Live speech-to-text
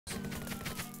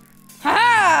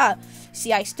Ha!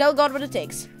 See, I still got what it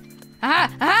takes.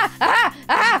 Aha! Aha! Aha!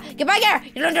 Aha! Get back here!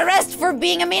 You're under arrest for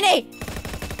being a meanie!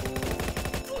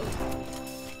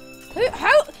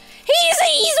 How?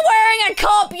 He's wearing a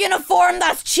cop uniform!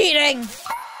 That's cheating!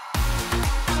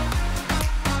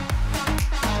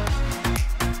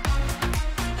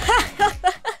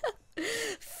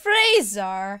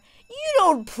 Fraser, you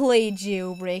don't play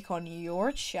Jailbreak on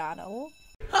your channel.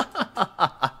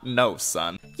 No,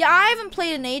 son. Yeah, I haven't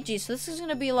played in ages, so this is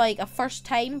gonna be like a first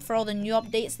time for all the new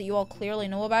updates that you all clearly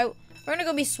know about. We're gonna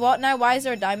go be SWAT now. Why is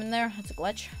there a diamond there? That's a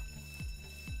glitch.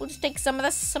 We'll just take some of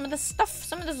this stuff,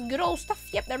 some of this good old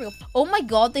stuff. Yep, there we go. Oh my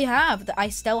god, I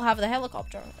still have the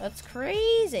helicopter. That's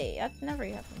crazy. That never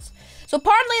happens. So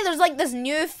apparently there's like this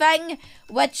new thing,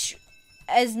 which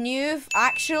is new.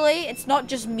 Actually, it's not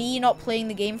just me not playing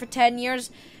the game for 10 years.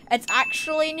 It's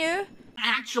actually new.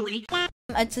 Actually.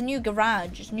 It's a new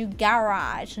garage. It's a new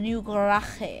garage. A new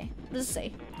garage. What does it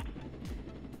say?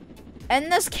 In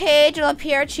this cage will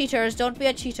appear cheaters. Don't be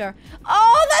a cheater.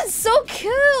 Oh, that's so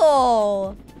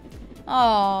cool.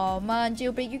 Oh man,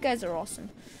 Jailbreak, you guys are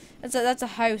awesome. That's a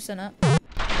house, isn't it?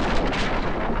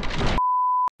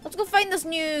 Let's go find this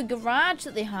new garage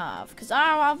that they have, because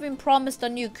I've been promised a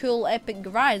new cool epic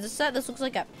garage. This looks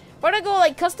like it. We're gonna go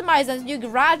like customize this new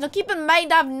garage. Now keep in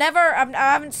mind, I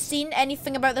haven't seen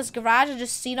anything about this garage. I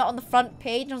just seen it on the front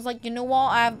page and I was like, you know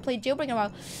what? I haven't played Jailbreak in a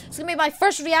while. It's gonna be my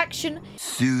first reaction.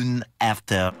 Soon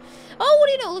after. Oh, what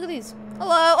do you know? Look at these.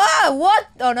 Hello. Ah, what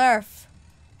on earth?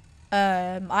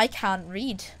 I can't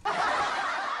read.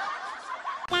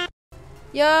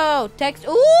 Yo, text.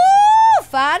 Ooh,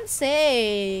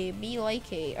 fancy. Me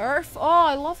like it. Earth. Oh,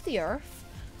 I love the earth.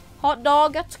 Hot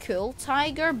dog, that's cool.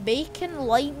 Tiger, bacon,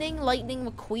 lightning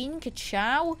McQueen,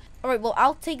 ka-chow. Alright, well,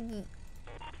 I'll take the...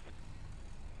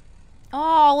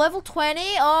 Oh, level 20?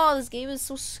 Oh, this game is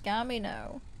so scammy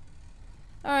now.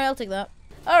 Alright, I'll take that.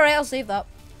 Alright, I'll save that.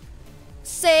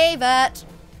 Save it.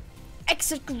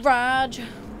 Exit garage.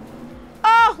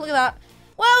 Oh, look at that.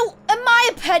 Well, in my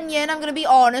opinion, I'm gonna be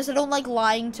honest, I don't like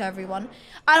lying to everyone.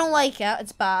 I don't like it,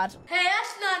 it's bad. Hey,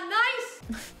 that's not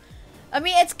nice! I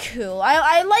mean, it's cool.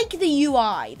 I like the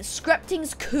UI. The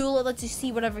scripting's cool. It lets you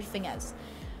see what everything is.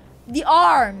 The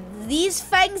arms. These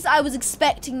things, I was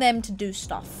expecting them to do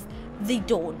stuff. They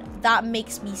don't. That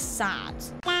makes me sad.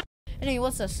 Anyway,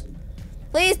 what's this?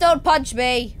 Please don't punch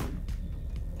me.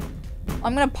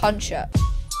 I'm gonna punch it.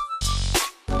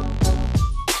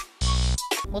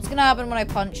 What's gonna happen when I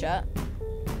punch it?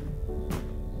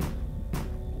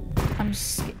 I'm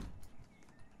scared.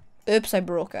 Oops, I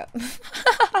broke it.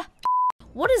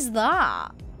 What is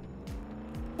that?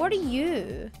 What are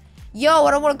you? Yo,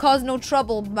 I don't want to cause no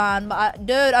trouble, man. But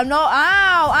dude, I'm not.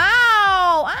 Ow!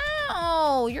 Ow!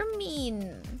 Ow! You're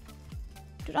mean.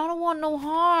 Dude, I don't want no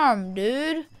harm,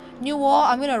 dude. You know what?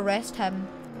 I'm gonna arrest him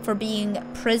for being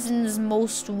prison's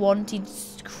most wanted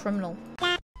criminal.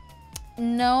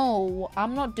 No,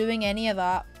 I'm not doing any of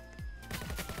that.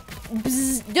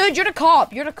 Bzz. Dude, you're the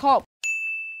cop. You're the cop.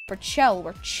 We're chill.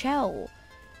 We're chill.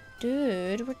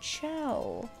 Dude, we're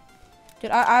chill. Dude,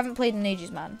 I haven't played in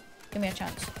ages, man. Give me a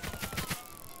chance.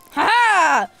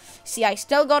 Ha! See, I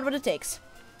still got what it takes.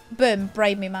 Boom,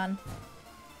 bribe me, man.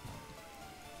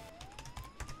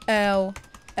 L,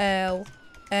 L,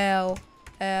 L,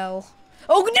 L.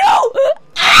 Oh no!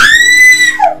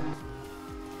 Ah!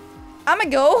 I'ma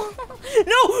go.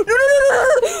 No.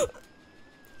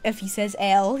 If he says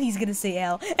L, he's gonna say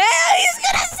L. He's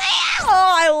gonna say L!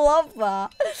 Oh, I love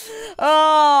that.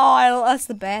 Oh, that's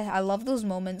the best. I love those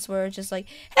moments where it's just like,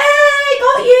 hey,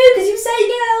 got you because you said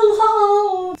L.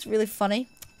 Oh, it's really funny.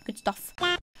 Good stuff.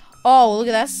 Oh, look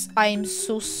at this. I'm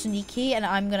so sneaky and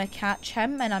I'm gonna catch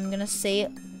him and I'm gonna say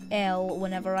L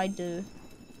whenever I do.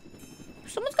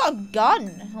 Someone's got a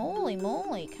gun. Holy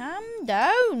moly, calm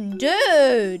down,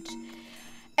 dude.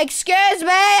 Excuse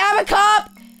me, I'm a cop.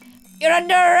 You're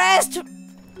under arrest.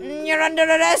 You're under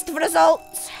arrest for assault.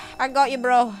 I got you,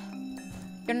 bro.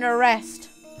 You're under arrest.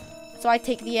 So I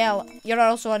take the L. You're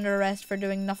also under arrest for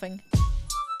doing nothing.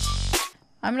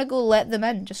 I'm gonna go let them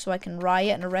in just so I can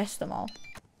riot and arrest them all.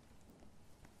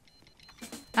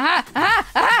 Aha! Aha!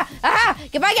 Aha! Aha!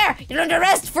 Get back here! You're under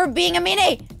arrest for being a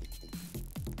meanie!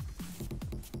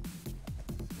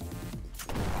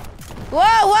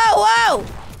 Whoa! Whoa! Whoa!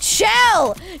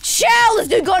 Chill! Chill! This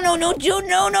dude got no!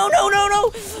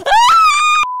 Ah!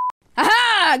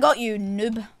 Aha! I got you,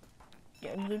 noob.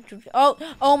 Oh!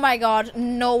 Oh my god.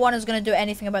 No one is gonna do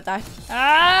anything about that.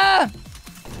 Ah!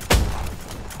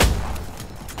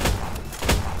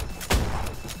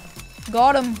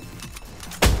 Got him.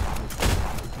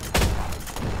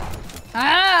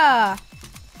 Ah!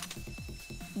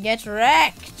 Get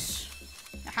wrecked.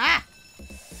 Ha!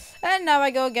 And now I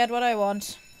go get what I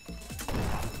want.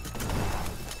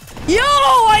 Yo,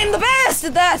 I am the best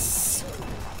at this!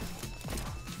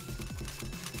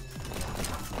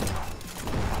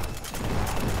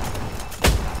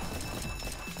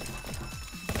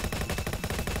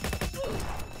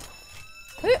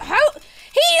 How?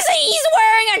 He's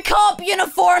wearing a cop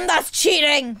uniform. That's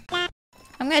cheating. I'm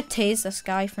gonna tase this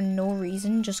guy for no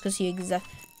reason, just because he exists.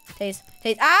 Tase.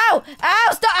 Ow! Ow!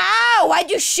 Stop! Ow! Why'd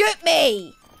you shoot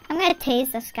me? I'm gonna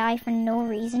tase this guy for no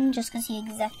reason, just because he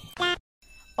exists.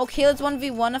 Okay, let's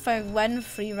 1v1. If I win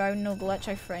free round, no glitch,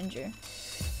 I friend you.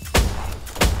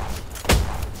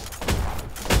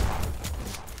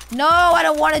 No, I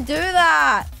don't want to do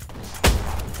that.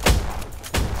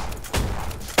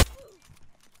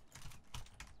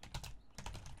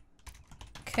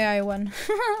 Okay, I win.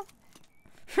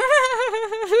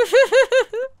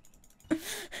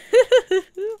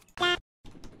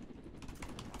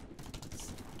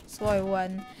 So I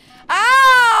won.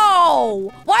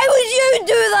 Ow! Why would you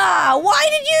do that? Why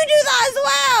did you do that as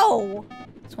well?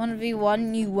 It's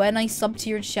 1v1, you win, I sub to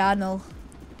your channel.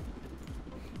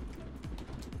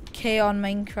 Okay, on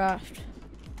Minecraft.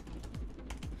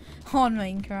 On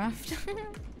Minecraft.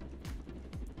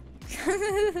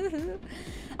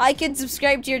 I can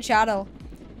subscribe to your channel.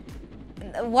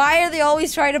 Why are they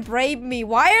always trying to bribe me?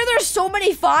 Why are there so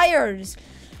many fires?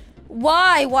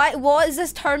 Why? What is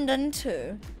this turned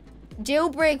into?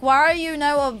 Jailbreak, why are you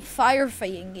now a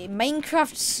firefighting game?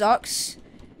 Minecraft sucks.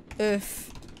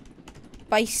 Oof.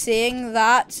 By saying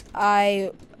that,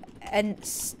 I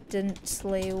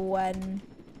instantly win.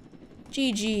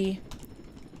 GG.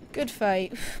 Good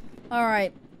fight.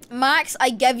 Alright. Max,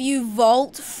 I give you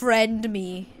vault, friend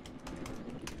me.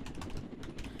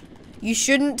 You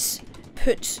shouldn't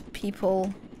put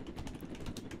people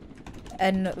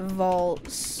in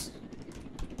vaults.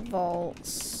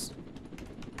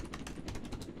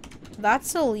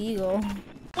 That's illegal.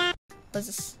 What's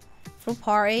this? Full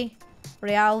party.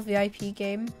 Real VIP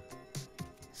game.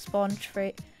 Spawn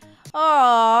trade.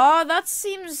 Aww, that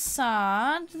seems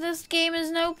sad. This game is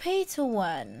now pay to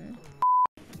win.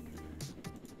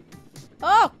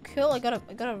 Oh, cool. I got a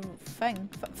thing.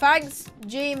 Thanks,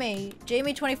 Jamie.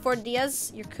 Jamie 24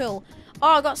 Diaz. You're cool.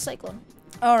 Oh, I got Cyclone.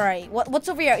 Alright, what's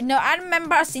over here? No, I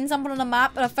remember I seen something on the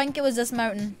map, but I think it was this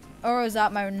mountain. Or it was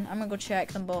that mountain. I'm gonna go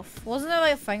check them both. Wasn't there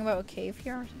like a thing about a cave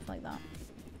here or something like that?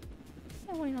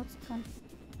 Yeah, what do you know what's going on?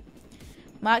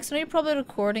 Max, I know you're probably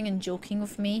recording and joking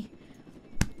with me.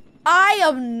 I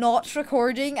am not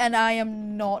recording and I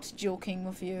am not joking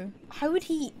with you. How would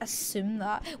he assume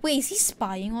that? Wait, is he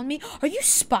spying on me? Are you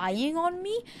spying on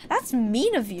me? That's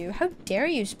mean of you. How dare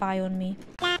you spy on me?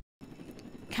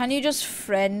 Can you just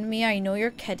friend me? I know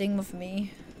you're kidding with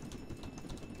me.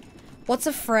 What's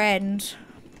a friend?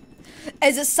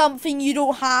 Is it something you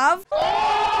don't have?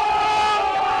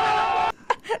 That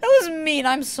was mean.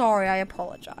 I'm sorry. I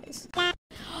apologize.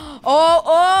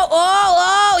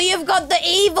 Oh, you've got the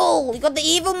evil. You got the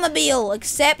evil mobile.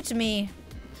 Accept me.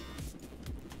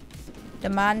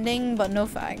 Demanding, but no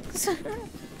thanks.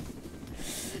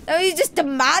 No, he's just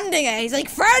demanding it. He's like,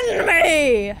 friend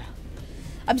me.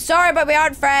 I'm sorry, but we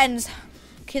aren't friends.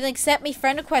 Okay, then accept me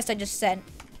friend request I just sent.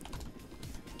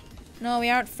 No,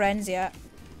 we aren't friends yet.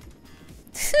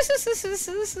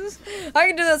 I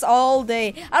can do this all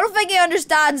day. I don't think he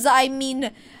understands that I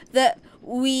mean that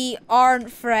we aren't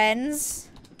friends.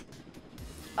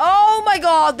 Oh my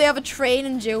god, they have a train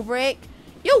in Jailbreak.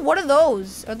 Yo, what are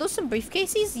those? Are those some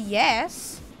briefcases?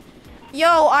 Yes.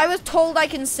 Yo, I was told I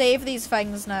can save these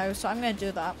things now, so I'm gonna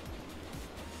do that.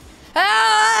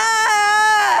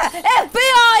 Ah!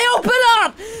 FBI, open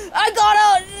up! I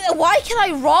gotta... Why can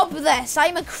I rob this?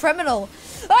 I'm a criminal.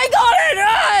 I got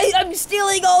it! I'm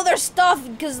stealing all their stuff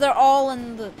because they're all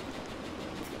in the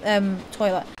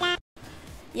toilet.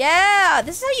 Yeah,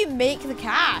 this is how you make the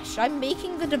cash. I'm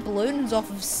making the doubloons off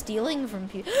of stealing from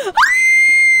people. Ah!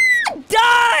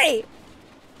 Die!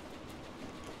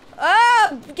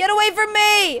 Ah! Get away from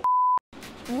me!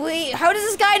 Wait, how does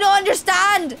this guy not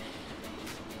understand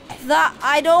that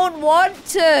I don't want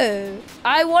to?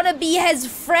 I want to be his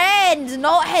friend,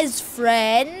 not his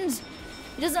friend.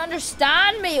 He doesn't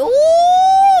understand me.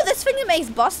 Ooh, this thing that makes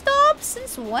bus stops?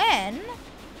 Since when?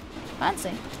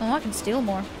 Fancy. Oh, I can steal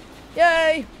more.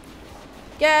 Yay!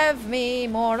 Give me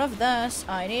more of this.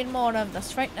 I need more of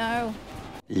this right now.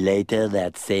 Later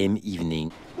that same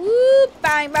evening. Woo!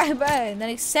 Bang, bang, bang. Then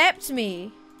accept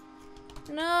me.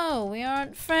 No, we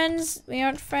aren't friends. We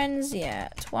aren't friends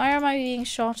yet. Why am I being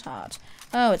shot at?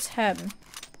 Oh, it's him.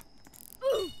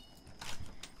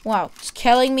 Wow, just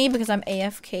killing me because I'm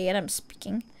AFK and I'm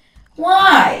speaking.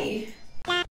 Why?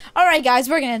 Alright. Alright guys,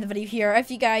 we're gonna end the video here. If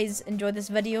you guys enjoyed this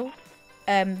video,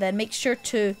 then make sure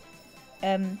to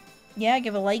yeah,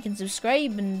 give a like and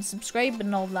subscribe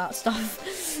and all that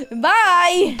stuff.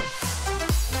 Bye!